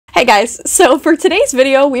Hey guys, so for today's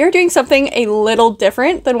video, we are doing something a little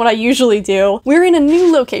different than what I usually do. We're in a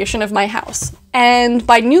new location of my house. And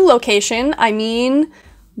by new location, I mean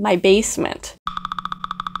my basement.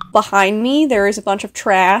 Behind me, there is a bunch of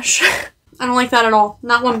trash. I don't like that at all,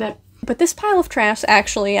 not one bit. But this pile of trash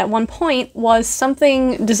actually, at one point, was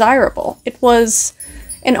something desirable. It was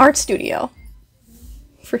an art studio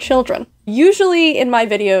for children. Usually in my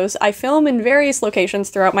videos, I film in various locations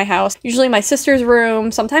throughout my house, usually my sister's room,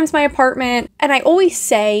 sometimes my apartment, and I always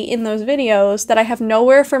say in those videos that I have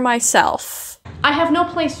nowhere for myself. I have no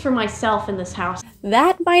place for myself in this house.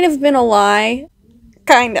 That might have been a lie.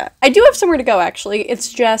 Kinda. I do have somewhere to go, actually.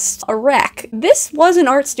 It's just a wreck. This was an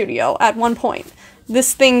art studio at one point.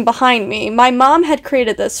 This thing behind me. My mom had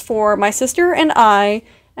created this for my sister and I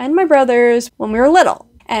and my brothers when we were little.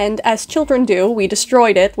 And as children do, we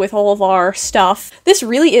destroyed it with all of our stuff. This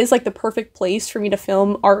really is like the perfect place for me to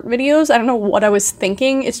film art videos. I don't know what I was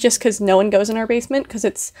thinking. It's just because no one goes in our basement because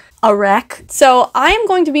it's a wreck. So I am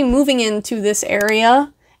going to be moving into this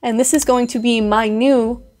area, and this is going to be my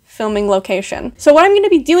new filming location. So what I'm going to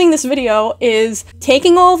be doing this video is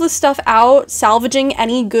taking all of the stuff out, salvaging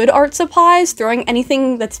any good art supplies, throwing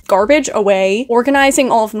anything that's garbage away,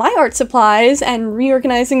 organizing all of my art supplies, and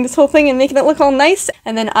reorganizing this whole thing and making it look all nice.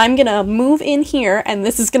 And then I'm gonna move in here, and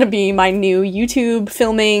this is gonna be my new YouTube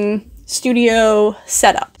filming studio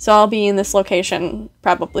setup. So I'll be in this location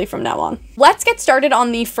probably from now on. Let's get started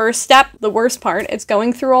on the first step, the worst part. It's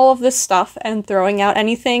going through all of this stuff and throwing out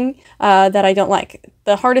anything that I don't like.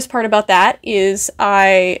 The hardest part about that is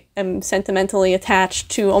I am sentimentally attached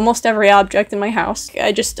to almost every object in my house.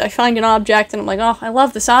 I find an object and I'm like, oh, I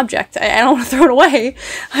love this object. I don't want to throw it away.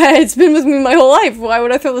 It's been with me my whole life. Why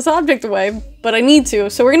would I throw this object away? But I need to.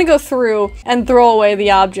 So we're gonna go through and throw away the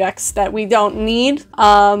objects that we don't need.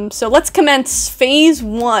 So let's commence phase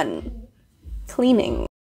 1, cleaning.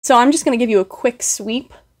 So I'm just gonna give you a quick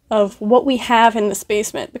sweep of what we have in this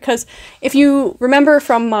basement, because if you remember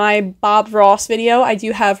from my Bob Ross video, I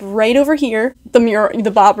do have right over here the mural,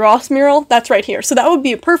 the Bob Ross mural. That's right here. So that would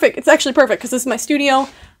be perfect. It's actually perfect because this is my studio.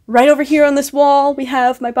 Right over here on this wall, we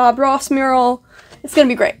have my Bob Ross mural. It's gonna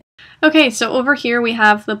be great. Okay, so over here we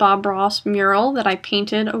have the Bob Ross mural that I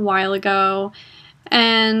painted a while ago,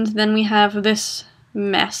 and then we have this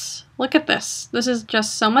mess. Look at this. This is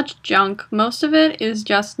just so much junk. Most of it is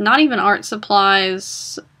just not even art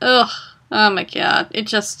supplies. Ugh. Oh my god. It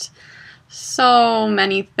just... so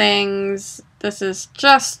many things. This is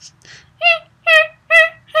just...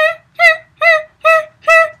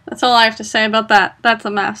 That's all I have to say about that. That's a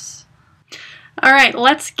mess. Alright,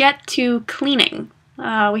 let's get to cleaning.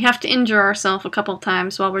 We have to injure ourselves a couple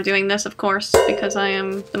times while we're doing this, of course, because I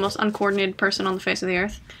am the most uncoordinated person on the face of the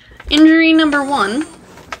earth. Injury number 1.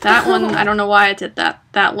 That one, I don't know why I did that.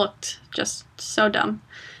 That looked just so dumb.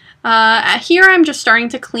 Here I'm just starting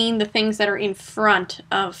to clean the things that are in front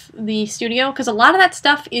of the studio, because a lot of that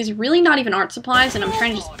stuff is really not even art supplies, and I'm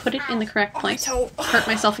trying to just put it in the correct place. Hurt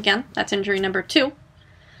myself again. That's injury number 2.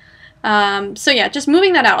 So yeah, just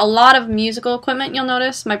moving that out. A lot of musical equipment, you'll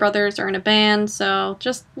notice. My brothers are in a band, so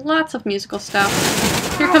just lots of musical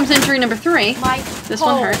stuff. Here comes injury number 3. This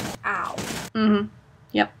one hurt. Ow. Mm-hmm.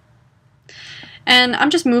 Yep. And I'm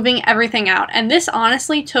just moving everything out. And this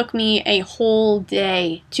honestly took me a whole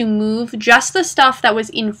day to move just the stuff that was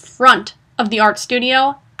in front of the art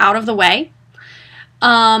studio out of the way.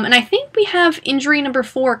 And I think we have injury number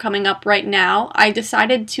 4 coming up right now. I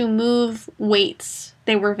decided to move weights.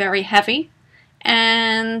 They were very heavy,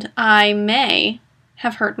 and I may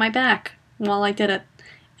have hurt my back while I did it.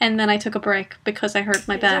 And then I took a break because I hurt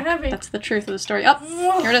my back. That's the truth of the story.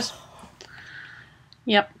 Oh, here it is.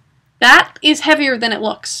 Yep. That is heavier than it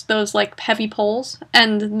looks, those like heavy poles.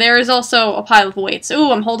 And there is also a pile of weights.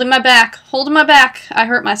 Ooh, I'm holding my back. Holding my back. I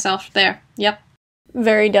hurt myself there. Yep.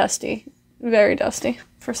 Very dusty. Very dusty.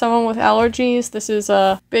 For someone with allergies, this is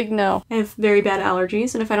a big no. I have very bad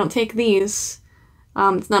allergies, and if I don't take these,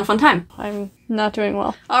 it's not a fun time. I'm not doing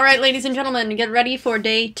well. Alright, ladies and gentlemen, get ready for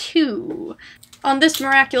day 2. On this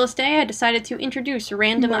miraculous day, I decided to introduce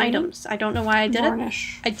random items. I don't know why I did it.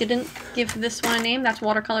 I didn't give this one a name. That's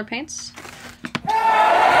watercolor paints.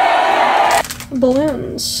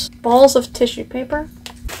 Balloons. Balls of tissue paper.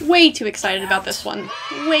 Way too excited about this one.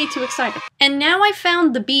 Way too excited. And now I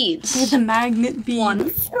found the beads. The magnet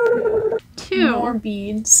beads. 1, 2. More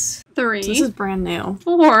beads. 3. This is brand new.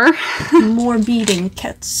 4. More beading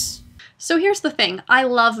kits. So here's the thing, I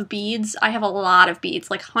love beads. I have a lot of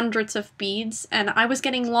beads, like hundreds of beads, and I was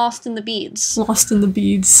getting lost in the beads. Lost in the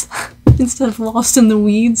beads. Instead of lost in the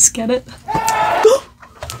weeds, get it?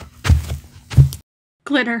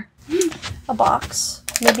 Glitter. A box.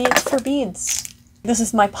 Maybe it's for beads. This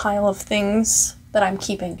is my pile of things that I'm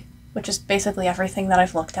keeping, which is basically everything that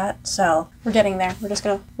I've looked at. So we're getting there. We're just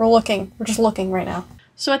looking right now.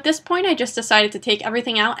 So at this point, I just decided to take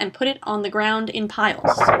everything out and put it on the ground in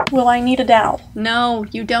piles. Will I need a dowel? No,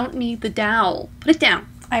 you don't need the dowel. Put it down.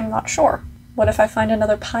 I'm not sure. What if I find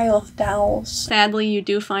another pile of dowels? Sadly, you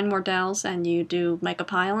do find more dowels, and you do make a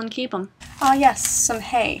pile and keep them. Ah, yes, some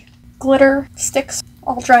hay. Glitter, sticks,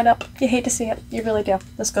 all dried up. You hate to see it. You really do.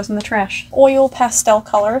 This goes in the trash. Oil pastel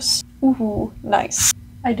colors. Ooh, nice.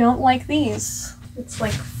 I don't like these. It's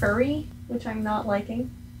like furry, which I'm not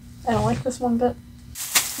liking. I don't like this one bit.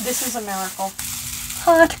 This is a miracle.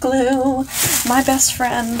 Hot glue, my best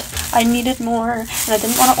friend. I needed more, and I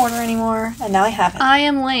didn't want to order anymore, and now I have it. I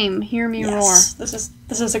am lame. Hear me roar. This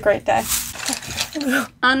is a great day.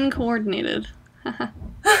 Uncoordinated.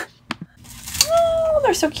 Oh,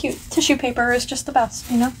 they're so cute. Tissue paper is just the best,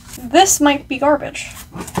 you know? This might be garbage.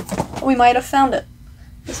 We might have found it.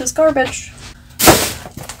 This is garbage.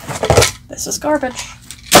 This is garbage.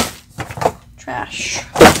 Trash.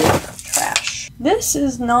 Trash. This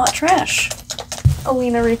is not trash.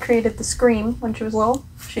 Alina recreated the scream when she was little.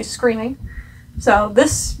 She's screaming. So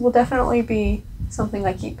this will definitely be something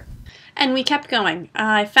I keep. And we kept going.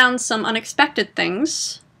 I found some unexpected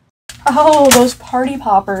things. Oh, those party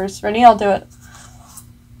poppers. Ready? I'll do it.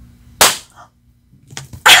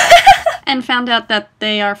 And found out that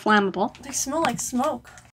they are flammable. They smell like smoke.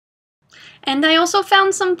 And I also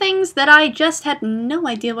found some things that I just had no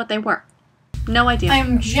idea what they were. No idea.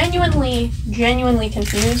 I'm genuinely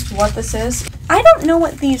confused what this is. I don't know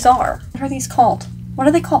what these are. What are these called? What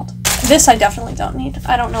are they called? This I definitely don't need.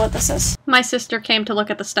 I don't know what this is. My sister came to look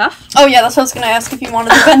at the stuff. Oh yeah, that's what I was gonna ask, if you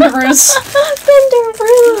wanted the Bendaroos.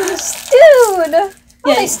 Bendaroos! Dude!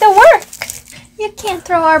 Yeah, They still work! You can't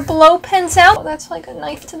throw our blow pens out. Oh, that's like a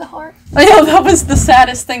knife to the heart. I know, that was the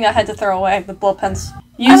saddest thing I had to throw away, the blow pens.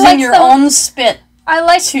 Using like your them. own spit I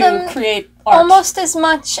like to them create art. almost as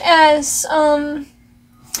much as, I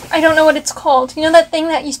don't know what it's called. You know that thing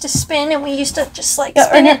that used to spin and we used to just like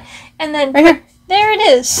spin right it and then Right here. there it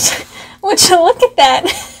is. Would you look at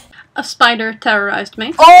that? A spider terrorized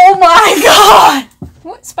me. Oh my god!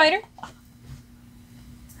 What spider?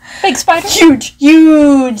 Big spider? Huge,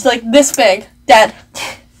 huge, like this big, dead.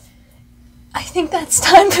 I think that's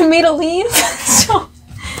time for me to leave. So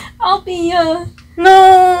I'll be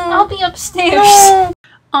No! upstairs. No!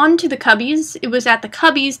 On to the cubbies. It was at the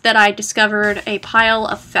cubbies that I discovered a pile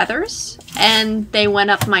of feathers, and they went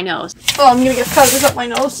up my nose. Oh, I'm gonna get feathers up my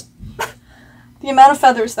nose. The amount of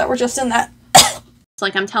feathers that were just in that. It's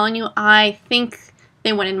like I'm telling you, I think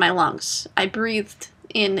they went in my lungs. I breathed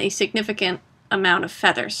in a significant amount of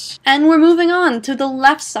feathers. And we're moving on to the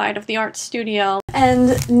left side of the art studio.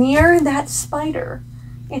 And near that spider,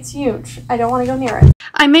 it's huge. I don't want to go near it.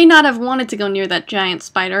 I may not have wanted to go near that giant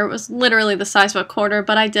spider. It was literally the size of a quarter,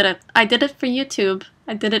 but I did it. I did it for YouTube.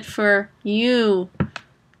 I did it for you.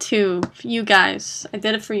 You guys. I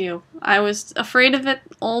did it for you. I was afraid of it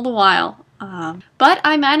all the while. But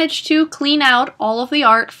I managed to clean out all of the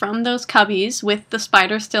art from those cubbies with the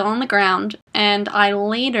spider still on the ground, and I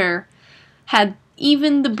later had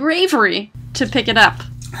even the bravery to pick it up.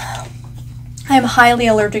 I am highly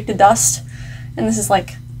allergic to dust, and this is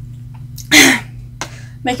like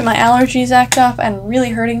making my allergies act up and really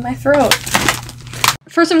hurting my throat.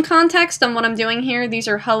 For some context on what I'm doing here, these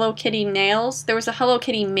are Hello Kitty nails. There was a Hello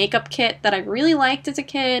Kitty makeup kit that I really liked as a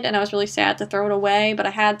kid, and I was really sad to throw it away, but I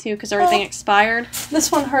had to because everything expired.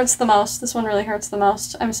 This one hurts the most. This one really hurts the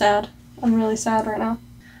most. I'm sad. I'm really sad right now.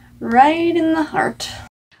 Right in the heart.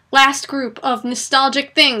 Last group of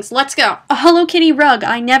nostalgic things. Let's go. A Hello Kitty rug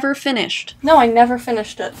I never finished. No, I never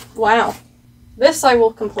finished it. Wow. This I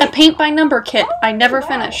will complete. A paint by number kit I never Wow,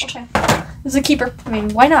 finished. Okay. This is a keeper. I mean,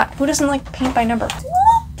 why not? Who doesn't like paint by number?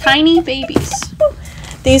 Tiny babies.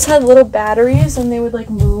 These had little batteries and they would like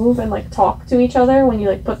move and like talk to each other when you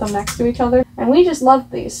like put them next to each other. And we just loved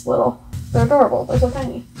these little. They're adorable. They're so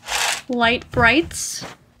tiny. Light brights.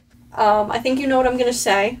 I think you know what I'm gonna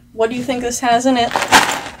say. What do you think this has in it?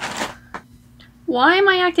 Why am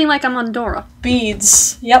I acting like I'm on Dora?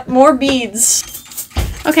 Beads. Yep, more beads.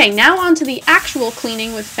 Okay, now on to the actual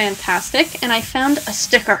cleaning with Fantastic, and I found a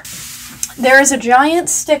sticker. There is a giant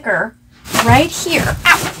sticker right here,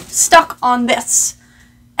 ow, stuck on this.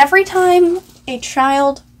 Every time a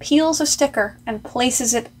child peels a sticker and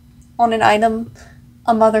places it on an item,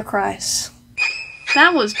 a mother cries.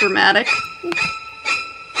 That was dramatic.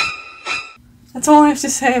 That's all I have to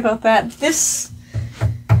say about that. This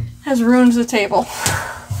has ruined the table.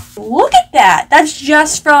 Look at that! That's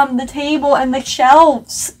just from the table and the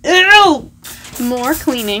shelves. Ew! More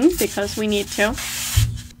cleaning, because we need to.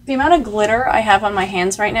 The amount of glitter I have on my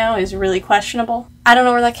hands right now is really questionable. I don't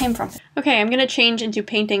know where that came from. Okay, I'm gonna change into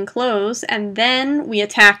painting clothes, and then we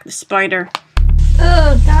attack the spider.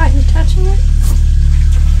 Oh God, you're touching it?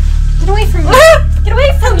 Get away from me! Get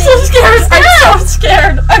away from me! I'm so scared! I'm so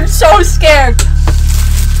scared! I'm so scared!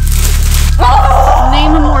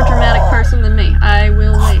 Name a more dramatic person than me. I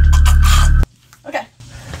will wait. Okay.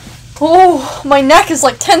 Oh, my neck is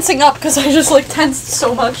like tensing up because I just like tensed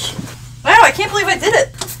so much. Wow, I can't believe I did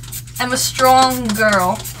it. I'm a strong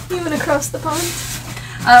girl. You went across the pond?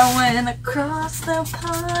 I went across the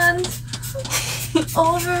pond,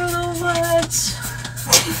 over the woods.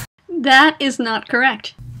 That is not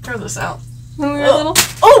correct. Throw this out. When we were little?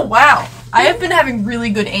 Oh, wow. I have been having really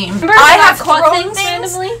good aim. Remember I when I have caught thrown things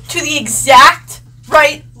things randomly? to the exact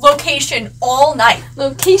right location all night.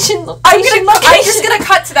 Location. I'm just gonna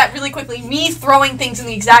cut to that really quickly. Me throwing things in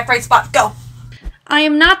the exact right spot. Go. I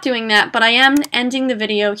am not doing that, but I am ending the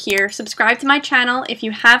video here. Subscribe to my channel if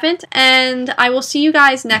you haven't, and I will see you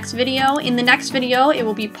guys next video. In the next video, it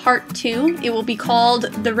will be part 2. It will be called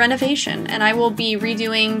The Renovation, and I will be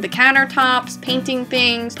redoing the countertops, painting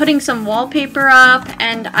things, putting some wallpaper up,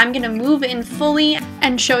 and I'm gonna move in fully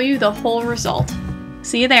and show you the whole result.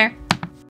 See you there.